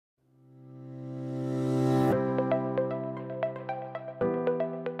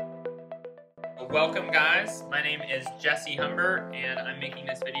Welcome guys, my name is Jesse Humbert and I'm making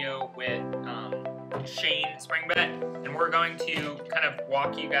this video with Shane Springbett, and we're going to kind of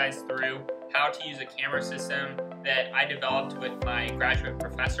walk you guys through how to use a camera system that I developed with my graduate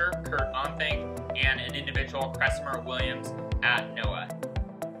professor, Kurt Onthing, and an individual, Cressmer Williams at NOAA.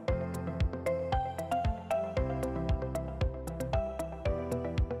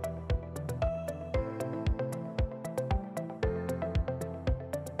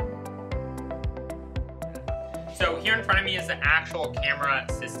 So here in front of me is the actual camera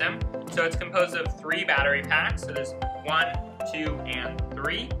system. So it's composed of 3 battery packs. So there's 1, 2, and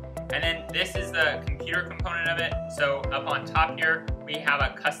 3. And then this is the computer component of it. So up on top here, we have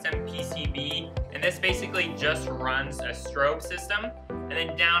a custom PCB. And this basically just runs a strobe system. And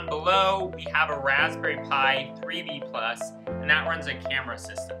then down below, we have a Raspberry Pi 3B+, and that runs a camera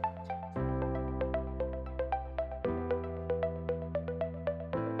system.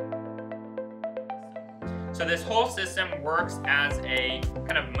 So this whole system works as a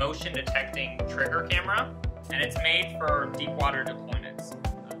kind of motion detecting trigger camera, and it's made for deep water deployments.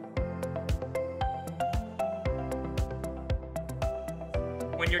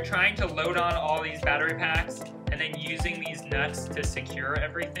 When you're trying to load on all these battery packs and then using these nuts to secure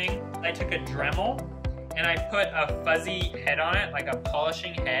everything, I took a Dremel and I put a fuzzy head on it, like a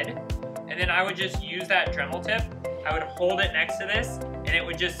polishing head, and then I would just use that Dremel tip. I would hold it next to this and it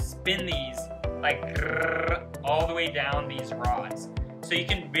would just spin these like all the way down these rods. So you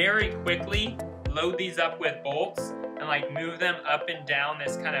can very quickly load these up with bolts and like move them up and down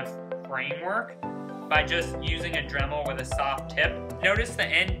this kind of framework by just using a Dremel with a soft tip. Notice the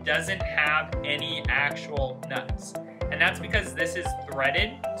end doesn't have any actual nuts, and that's because this is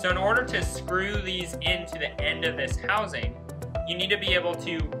threaded. So in order to screw these into the end of this housing, you need to be able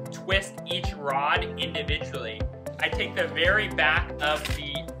to twist each rod individually. I take the very back of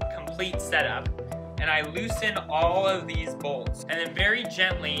the complete setup and I loosen all of these bolts, and then very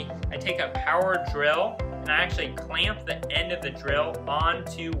gently I take a power drill and I actually clamp the end of the drill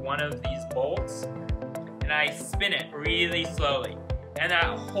onto one of these bolts and I spin it really slowly, and that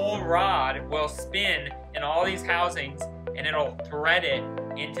whole rod will spin in all these housings and it'll thread it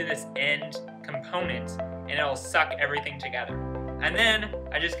into this end component and it'll suck everything together. And then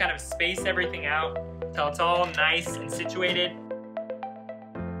I just kind of space everything out till it's all nice and situated.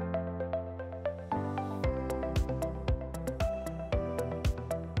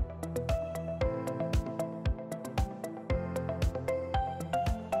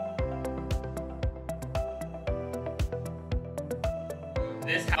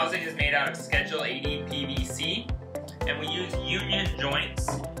 This housing is made out of Schedule 80 PVC, and we use union joints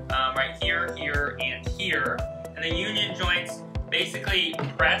right here, here, and here. And the union joints basically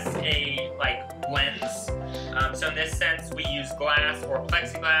press a lens. So in this sense, we use glass or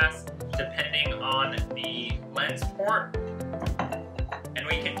plexiglass, depending on the lens port. And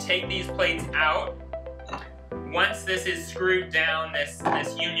we can take these plates out. Once this is screwed down, this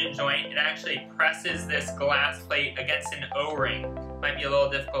union joint, it actually presses this glass plate against an O-ring. Might be a little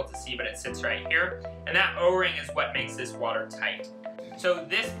difficult to see, but it sits right here. And that O-ring is what makes this watertight. So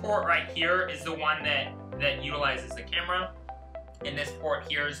this port right here is the one that utilizes the camera, and this port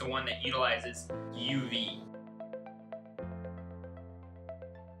here is the one that utilizes UV.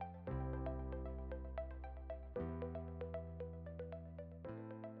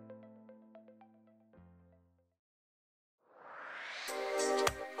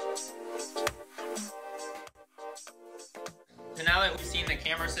 So now that we've seen the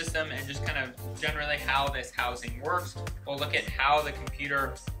camera system and just kind of generally how this housing works, we'll look at how the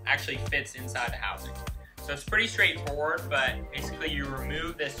computer actually fits inside the housing. So it's pretty straightforward, but basically you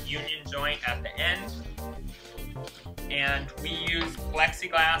remove this union joint at the end, and we use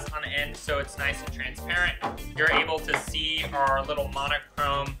plexiglass on the end so it's nice and transparent. You're able to see our little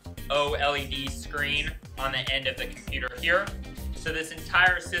monochrome OLED screen on the end of the computer here. So this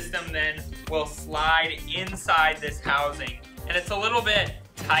entire system then will slide inside this housing, and it's a little bit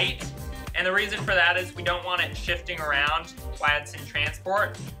tight, and the reason for that is we don't want it shifting around while it's in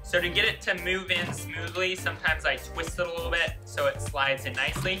transport. So to get it to move in smoothly, sometimes I twist it a little bit so it slides in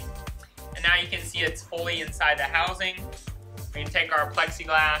nicely. And now you can see it's fully inside the housing. We can take our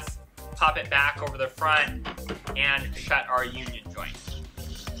plexiglass, pop it back over the front, and shut our union joint.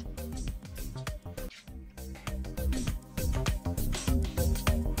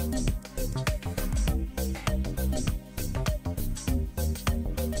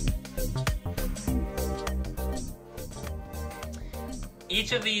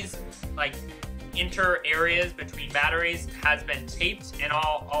 Each of these inter areas between batteries has been taped, and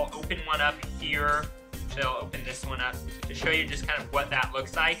I'll open one up here. Actually, I'll open this one up to show you just kind of what that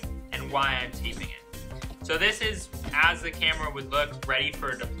looks like. and why I'm taping it. So this is as the camera would look ready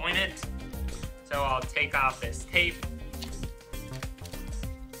for deployment. So I'll take off this tape.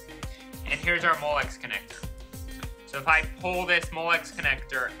 And here's our Molex connector. So if I pull this Molex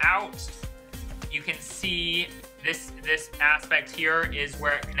connector out, you can see this aspect here is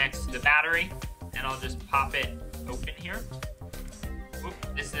where it connects to the battery. And I'll just pop it open here. Oop,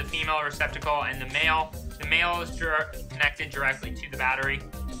 this is the female receptacle and the male. The male is connected directly to the battery.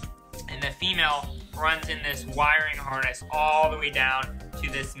 And the female runs in this wiring harness all the way down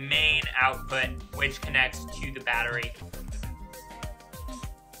to this main output, which connects to the battery.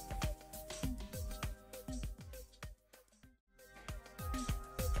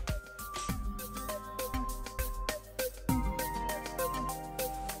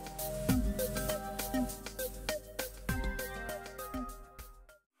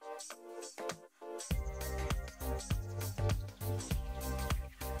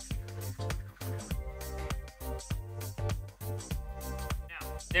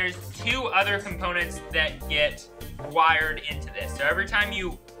 There's two other components that get wired into this. So every time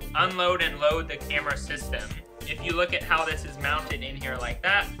you unload and load the camera system, if you look at how this is mounted in here like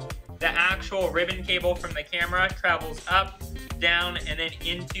that, the actual ribbon cable from the camera travels up, down, and then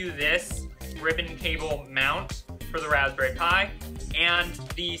into this ribbon cable mount for the Raspberry Pi. And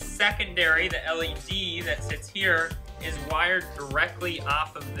the secondary, the LED that sits here, is wired directly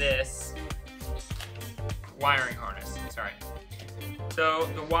off of this wiring harness, sorry. So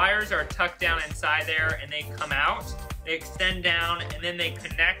the wires are tucked down inside there and they come out, they extend down, and then they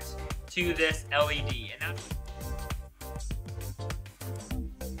connect to this LED. And that's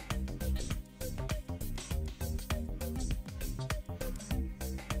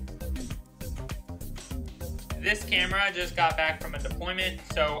this camera just got back from a deployment,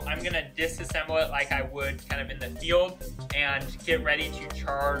 so I'm gonna disassemble it like I would kind of in the field and get ready to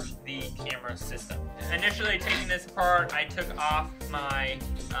charge the camera system. Initially taking this apart, I took off my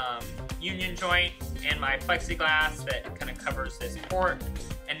union joint and my plexiglass that kind of covers this port,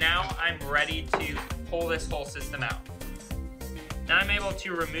 and now I'm ready to pull this whole system out. Now I'm able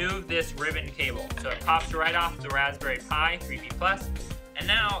to remove this ribbon cable. So it pops right off the Raspberry Pi 3B+, and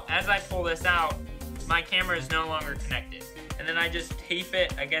now as I pull this out, my camera is no longer connected. And then I just tape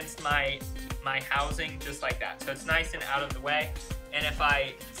it against my housing just like that. So it's nice and out of the way. And if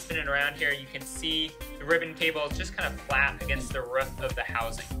I spin it around here, you can see the ribbon cable is just kind of flat against the roof of the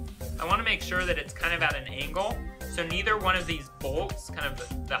housing. I want to make sure that it's kind of at an angle, so neither one of these bolts, kind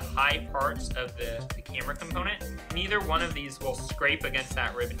of the high parts of the camera component, neither one of these will scrape against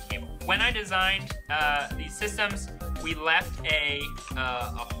that ribbon cable. When I designed these systems, we left a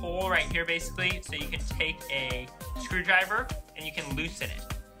hole right here basically, so you can take a screwdriver and you can loosen it.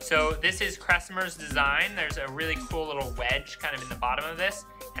 So this is Cressemer's design. There's a really cool little wedge kind of in the bottom of this,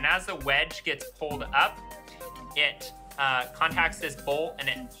 and as the wedge gets pulled up, it contacts this bolt and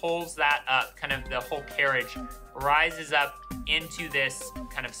it pulls that up, kind of the whole carriage rises up into this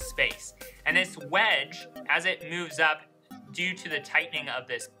kind of space. And this wedge, as it moves up due to the tightening of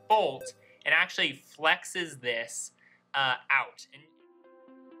this bolt, it actually flexes this out.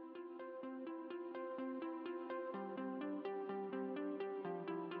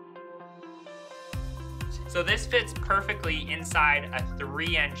 So this fits perfectly inside a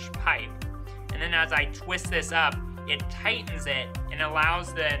 3-inch pipe. And then as I twist this up, it tightens it and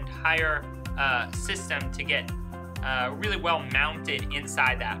allows the entire system to get really well mounted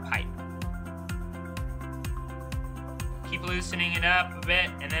inside that pipe. Keep loosening it up a bit,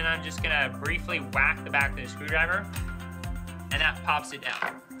 and then I'm just gonna briefly whack the back of the screwdriver, and that pops it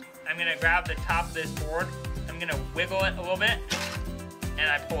down. I'm gonna grab the top of this board, I'm gonna wiggle it a little bit, and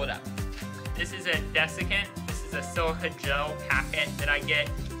I pull it up. This is a desiccant, this is a silica gel packet that I get,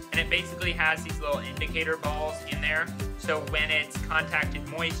 and it basically has these little indicator balls in there. So when it's contacted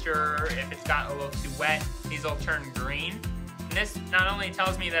moisture, if it's got a little too wet, these will turn green. And this not only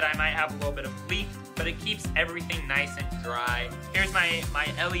tells me that I might have a little bit of leak, but it keeps everything nice and dry. Here's my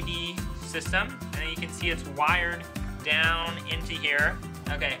LED system, and then you can see it's wired down into here.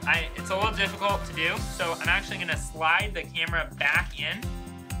 Okay, it's a little difficult to do, so I'm actually gonna slide the camera back in,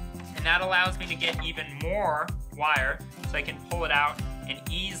 and that allows me to get even more wire, so I can pull it out and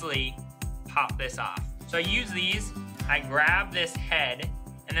easily pop this off. So I use these, I grab this head,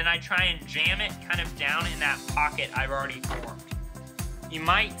 and then I try and jam it kind of down in that pocket I've already formed. You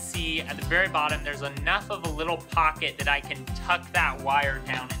might see at the very bottom there's enough of a little pocket that I can tuck that wire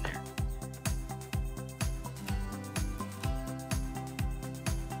down in there.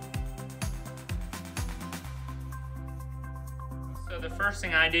 So the first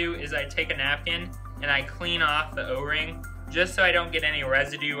thing I do is I take a napkin and I clean off the O-ring just so I don't get any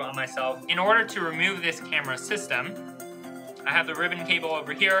residue on myself. In order to remove this camera system, I have the ribbon cable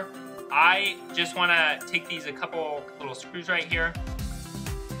over here. I just want to take these a couple little screws right here.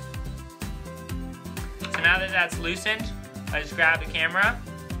 So now that that's loosened, I just grab the camera,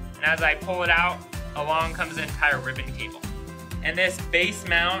 and as I pull it out, along comes the entire ribbon cable. And this base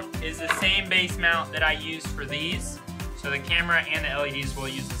mount is the same base mount that I use for these. So the camera and the LEDs will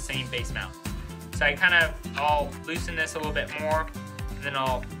use the same base mount. So I'll loosen this a little bit more, and then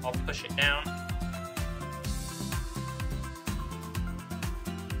I'll push it down.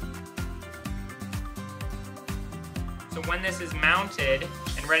 So when this is mounted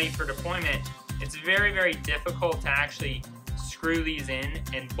and ready for deployment, it's very, very difficult to actually screw these in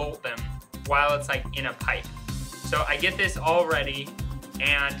and bolt them while it's like in a pipe. So I get this all ready,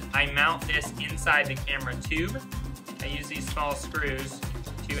 and I mount this inside the camera tube. I use these small screws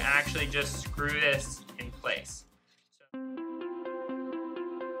to actually just screw this in place.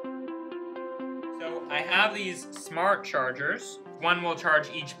 So I have these smart chargers. One will charge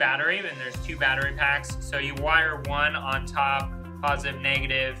each battery, and there's 2 battery packs. So you wire one on top, positive,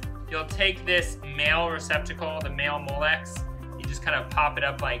 negative. You'll take this male receptacle, the male Molex, you just kind of pop it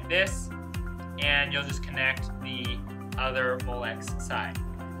up like this, and you'll just connect the other Molex side.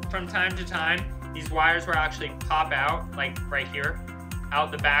 From time to time, these wires will actually pop out, like right here,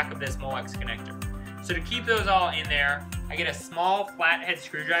 out the back of this Molex connector. So to keep those all in there, I get a small flathead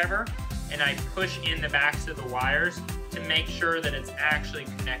screwdriver, and I push in the backs of the wires to make sure that it's actually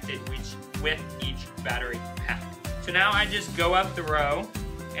connected with each battery pack. So now I just go up the row,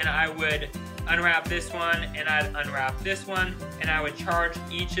 and I would unwrap this one, and I'd unwrap this one, and I would charge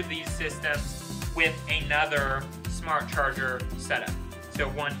each of these systems with another smart charger setup. So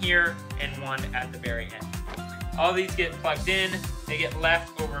one here and one at the very end. All these get plugged in, they get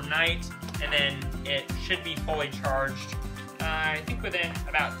left overnight, and then it should be fully charged. I think within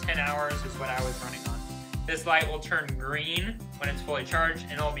about 10 hours is what I was running on. This light will turn green when it's fully charged,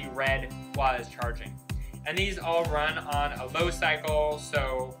 and it'll be red while it's charging. And these all run on a low cycle,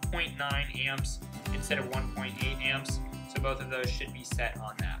 so 0.9 amps instead of 1.8 amps. So both of those should be set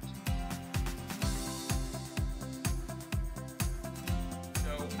on that.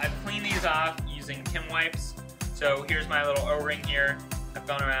 So I've cleaned these off using Tim wipes. So here's my little O-ring here. I've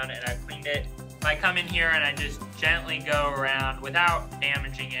gone around and I've cleaned it. If I come in here and I just gently go around without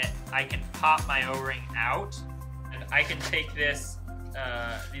damaging it, I can pop my O-ring out, and I can take this,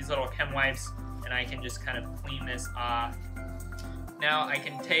 these little chem wipes, and I can just kind of clean this off. Now I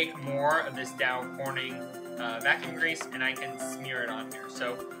can take more of this Dow Corning vacuum grease, and I can smear it on here.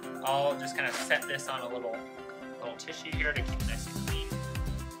 So I'll just kind of set this on a little tissue here to keep it nice and clean.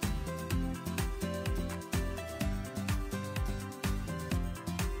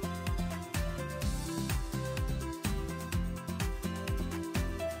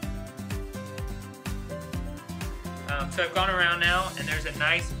 So I've gone around now, and there's a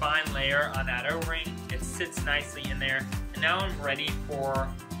nice fine layer on that O-ring. It sits nicely in there, and now I'm ready for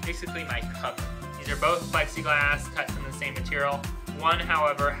basically my cover. These are both plexiglass, cut from the same material. One,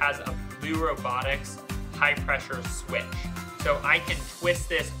 however, has a Blue Robotics high pressure switch. So I can twist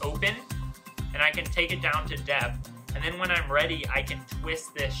this open, and I can take it down to depth, and then when I'm ready, I can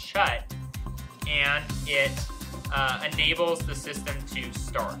twist this shut, and it enables the system to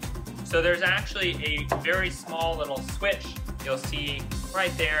start. So there's actually a very small little switch. You'll see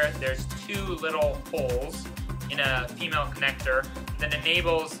right there, there's 2 little holes in a female connector that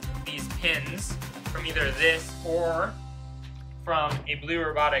enables these pins from either this or from a Blue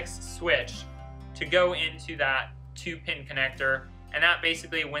Robotics switch to go into that 2-pin connector. And that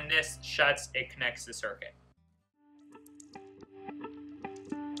basically, when this shuts, it connects the circuit.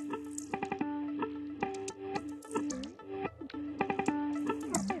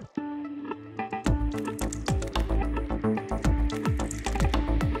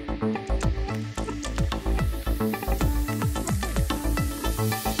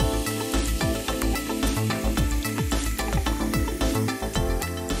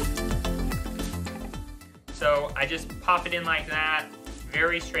 So I just pop it in like that,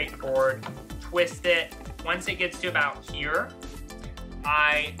 very straightforward, twist it. Once it gets to about here,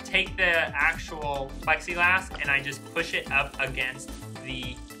 I take the actual plexiglass and I just push it up against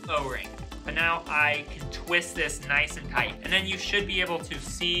the O-ring. But now I can twist this nice and tight. And then you should be able to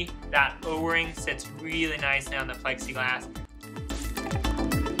see that O-ring sits really nicely on the plexiglass.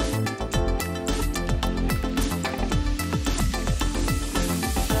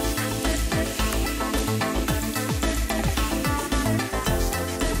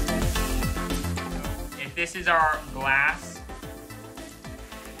 This is our glass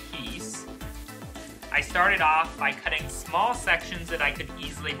piece. I started off by cutting small sections that I could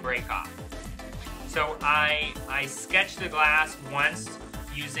easily break off. So I sketched the glass once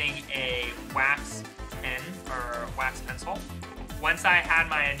using a wax pen or wax pencil. Once I had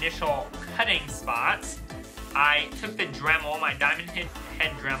my initial cutting spots, I took the Dremel, my diamond head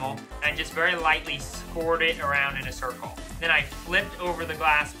Dremel, and I just very lightly scored it around in a circle. Then I flipped over the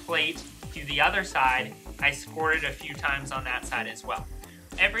glass plate to the other side. I scored it a few times on that side as well.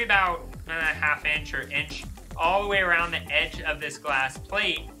 Every about a half inch or inch, all the way around the edge of this glass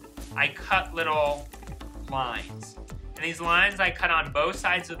plate, I cut little lines. And these lines I cut on both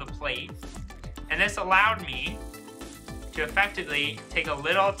sides of the plate. And this allowed me to effectively take a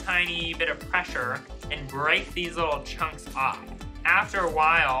little tiny bit of pressure and break these little chunks off. After a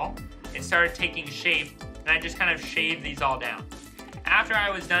while, it started taking shape, and I just kind of shaved these all down. After I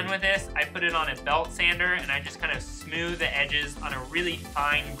was done with this, I put it on a belt sander, and I just kind of smoothed the edges on a really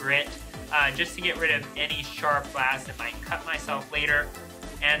fine grit, just to get rid of any sharp glass that might cut myself later.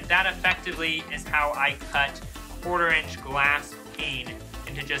 And that effectively is how I cut 1/4-inch glass pane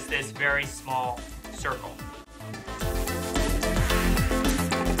into just this very small circle.